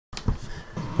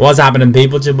What's happening,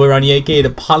 people? It's your boy Ronnie, aka the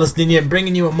Palestinian,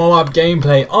 bringing you a MOAB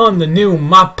gameplay on the new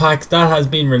map packs that has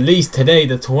been released today,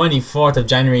 the 24th of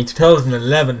January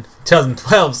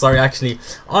 2012, sorry, actually,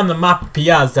 on the map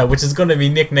Piazza, which is going to be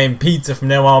nicknamed Pizza from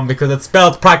now on because it's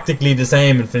spelled practically the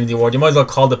same, Infinity Ward. You might as well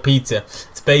call it Pizza.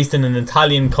 It's based in an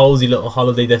Italian cozy little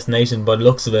holiday destination by the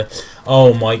looks of it.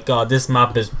 Oh my god, this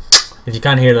map is... If you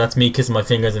can't hear, that's me kissing my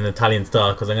fingers in Italian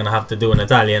style, because I'm going to have to do an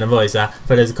Italian voice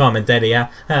for this comment area.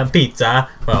 Pizza.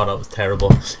 Well, that was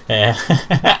terrible.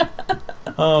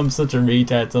 Oh, I'm such a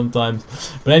retard sometimes.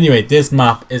 But anyway, this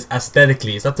map is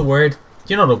aesthetically, is that the word?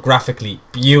 You know, graphically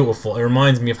beautiful. It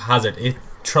reminds me of Hazard. It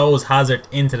throws Hazard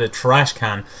into the trash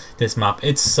can, this map.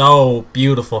 It's so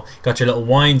beautiful. Got your little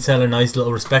wine cellar, nice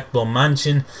little respectable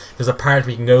mansion. There's a part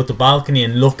where you can go out the balcony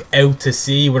and look out to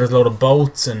sea where there's a load of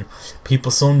boats and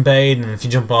people sunbathe, and if you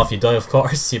jump off you die, of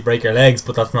course. You break your legs,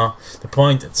 but that's not the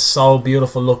point. It's so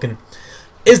beautiful looking.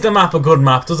 Is the map a good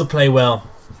map? Does it play well?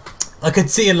 I could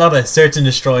see a lot of search and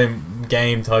destroy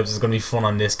game types is going to be fun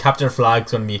on this. Capture flag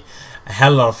is going to be a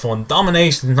hell of a lot of fun.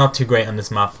 Domination is not too great on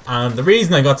this map, and the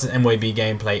reason I got this MWB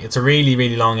gameplay, it's a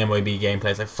really long MWB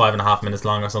gameplay. It's like 5.5 minutes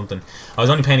long or something. I was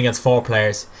only playing against 4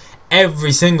 players.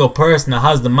 Every single person that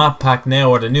has the map pack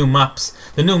now, or the new maps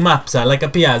are like a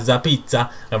Piazza Pizza.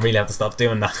 I really have to stop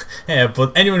doing that.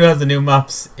 But anyone who has the new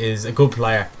maps is a good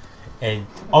player.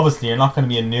 Obviously you're not going to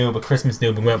be a noob, a Christmas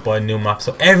noob, and go out buy a new map.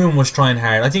 So everyone was trying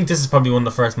hard. I think this is probably one of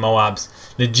the first MOABs,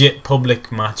 legit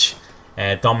public match,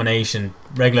 domination,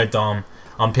 regular dom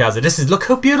on Piazza. This is, look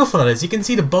how beautiful it is. You can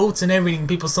see the boats and everything,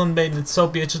 people sunbathing. It's so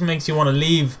beautiful. It just makes you want to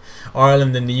leave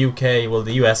Ireland and the UK. Well,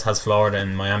 the US has Florida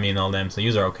and Miami and all them, so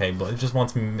yous are okay, but it just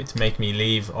wants me to make me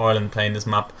leave Ireland playing this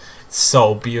map. It's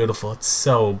so beautiful. It's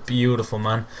so beautiful,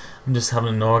 man. I'm just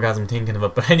having an orgasm thinking of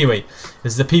it. But anyway,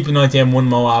 this is the PP90M1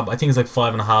 MOAB. I think it's like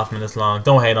 5.5 minutes long.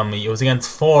 Don't hate on me. It was against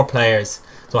 4 players,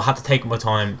 so I had to take my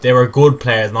time. They were good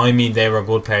players, and I mean they were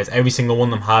good players. Every single one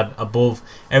of them had above.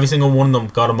 Every single one of them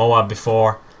got a MOAB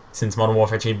before, since Modern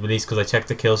Warfare 3 released, because I checked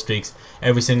the kill streaks.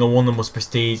 Every single one of them was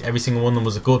prestige. Every single one of them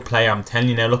was a good player. I'm telling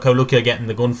you now, look how lucky I get in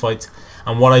the gunfights.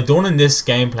 And what I done in this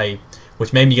gameplay,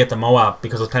 which made me get the MOAB,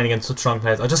 because I was playing against such strong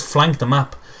players, I just flanked the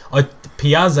map.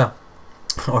 Piazza,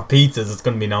 or Pizzas, it's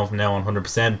going to be known from now on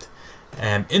 100%.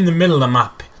 In the middle of the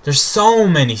map, there's so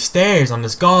many stairs on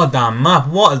this goddamn map.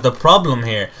 What is the problem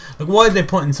here? Like, why are they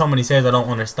putting so many stairs? I don't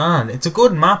understand. It's a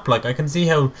good map. Like, I can see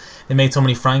how they made so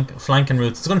many flanking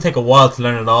routes. It's going to take a while to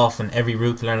learn it off, and every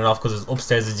route to learn it off, because there's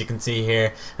upstairs, as you can see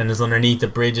here, and there's underneath the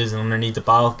bridges, and underneath the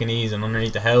balconies, and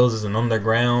underneath the houses, and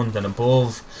underground, and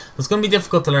above. It's going to be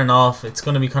difficult to learn off. It's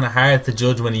going to be kind of hard to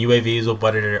judge when the UAV is up,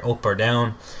 whether they're up or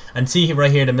down. And see right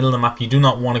here, the middle of the map, you do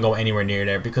not want to go anywhere near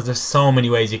there, because there's so many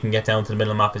ways you can get down to the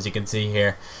middle of the map, as you can see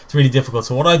here. It's really difficult.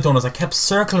 So what I've done is I kept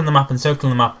circling the map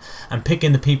and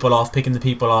picking the people off,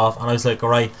 and I was like,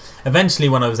 alright, eventually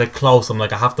when I was like close, I'm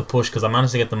like, I have to push, because I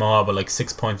managed to get them all with like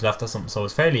 6 points left or something, so I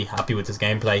was fairly happy with this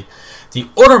gameplay. The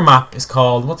other map is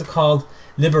called, what's it called?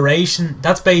 Liberation.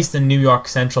 That's based in New York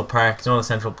Central Park. You know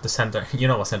the center, you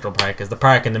know what Central Park is, the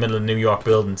park in the middle of New York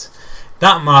buildings.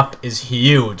 That map is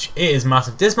huge. It is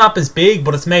massive. This map is big,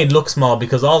 but it's made look small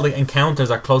because all the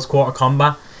encounters are close quarter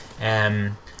combat.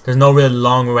 There's no real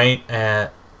long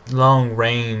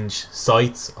range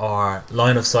sights or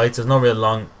line of sights. There's no real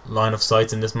long line of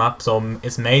sights in this map, so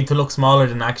it's made to look smaller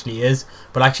than it actually is,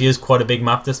 but actually is quite a big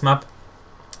map, this map.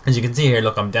 As you can see here,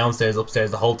 look, I'm downstairs,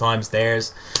 upstairs, the whole time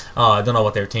stairs. Oh, I don't know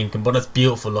what they're thinking, but it's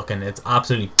beautiful looking. It's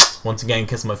absolutely, once again,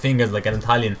 kissing my fingers like an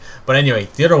Italian. But anyway,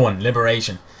 the other one,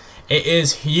 Liberation. It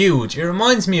is huge. It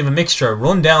reminds me of a mixture,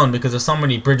 run down, because there's so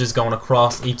many bridges going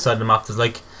across each side of the map. There's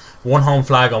like one home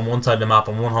flag on one side of the map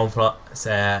and one home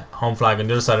flag on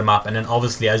the other side of the map, and then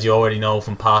obviously, as you already know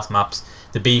from past maps,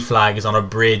 the B flag is on a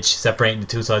bridge separating the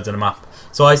 2 sides of the map.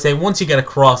 So I say once you get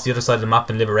across the other side of the map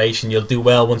in Liberation, you'll do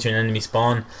well once you're in enemy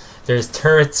spawn. There's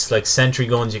turrets, like sentry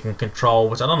guns you can control,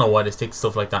 which I don't know why they stick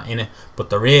stuff like that in it, but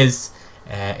there is.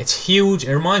 It's huge.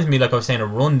 It reminds me, like I was saying,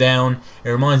 of Rundown.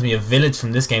 It reminds me of Village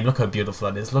from this game. Look how beautiful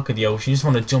it is. Look at the ocean. You just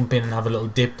want to jump in and have a little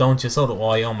dip, don't you? So do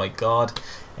I. Oh my god.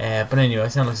 But anyway, I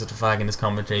sound like such a fag in this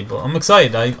commentary, but I'm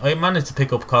excited. I managed to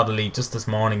pick up COD Elite just this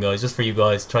morning, guys, just for you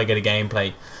guys, try to get a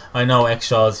gameplay. I know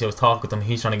X-Shaws, I was talking with him,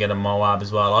 he's trying to get a MOAB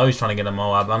as well. I was trying to get a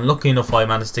MOAB. I'm lucky enough I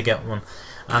managed to get one.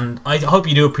 And I hope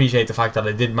you do appreciate the fact that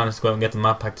I did manage to go out and get the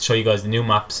map pack to show you guys the new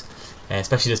maps,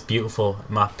 especially this beautiful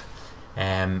map.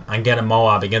 And get a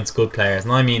MOAB against good players.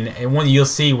 And I mean, one you'll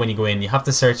see when you go in, you have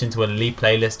to search into an elite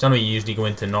playlist. Generally, you usually go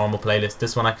into a normal playlist.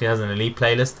 This one actually has an elite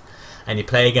playlist, and you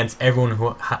play against everyone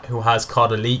who has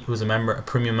COD Elite, who's a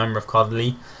premium member of COD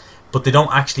Elite. but they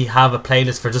don't actually have a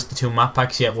playlist for just the 2 map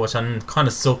packs yet, which kind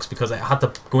of sucks because I had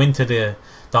to go into the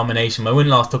domination. My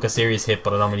win-loss took a serious hit,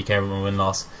 but I don't really care about my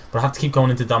win-loss. But I have to keep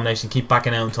going into domination, keep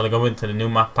backing out until I go into the new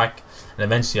map pack. And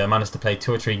eventually I managed to play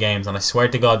 2 or 3 games, and I swear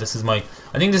to God, I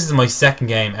think this is my 2nd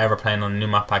game ever playing on the new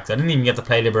map packs. I didn't even get to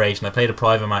play Liberation. I played a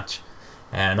private match,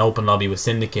 an open lobby with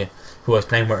Syndicate, who I was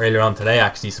playing with earlier on today.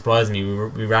 Actually, surprised me.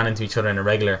 We ran into each other in a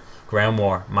regular ground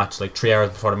war match like 3 hours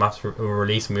before the maps were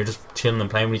released, and we were just chilling and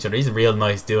playing with each other. He's a real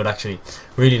nice dude, actually,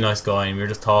 really nice guy, and we were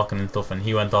just talking and stuff, and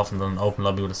he went off and done an open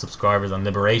lobby with the subscribers on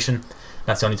Liberation.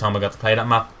 That's the only time I got to play that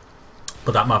map,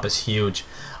 but that map is huge.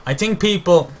 I think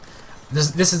people,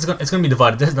 it's going to be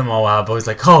divided. This is the MOAB. I was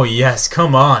like, oh yes,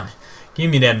 come on, give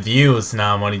me them views.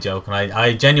 Nah, I'm only joking.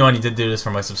 I genuinely did do this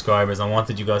for my subscribers. I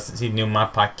wanted you guys to see the new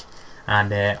map pack.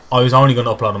 And I was only going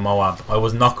to upload a MOAB. I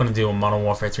was not going to do a Modern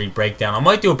Warfare 3 breakdown. I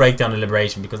might do a breakdown of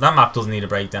Liberation because that map doesn't need a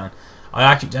breakdown. I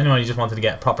actually genuinely just wanted to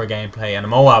get proper gameplay, and a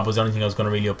MOAB was the only thing I was going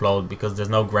to really upload because there's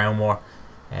no ground war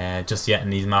just yet in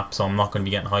these maps, so I'm not going to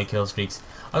be getting high kill streaks.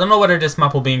 I don't know whether this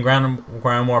map will be in ground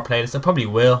war playlist. It probably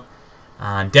will,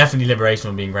 and definitely Liberation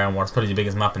will be in ground war. It's probably the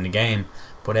biggest map in the game.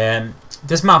 But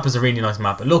this map is a really nice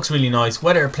map. It looks really nice.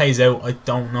 Whether it plays out, I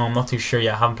don't know. I'm not too sure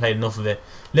yet. I haven't played enough of it.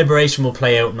 Liberation will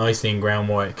play out nicely in ground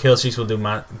war. Kill streaks will do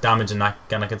damage in that,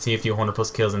 and I can see a few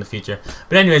 100+ kills in the future.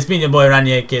 But anyway, it's been your boy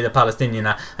Randy, aka the Palestinian.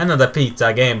 Another pizza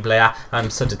gameplay.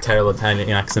 I'm such a terrible Italian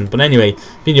accent. But anyway,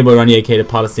 been your boy Randy, aka the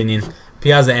Palestinian.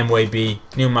 Piazza MOAB,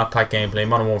 new map pack gameplay,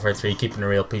 Modern Warfare 3, keeping it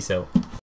real. Peace out.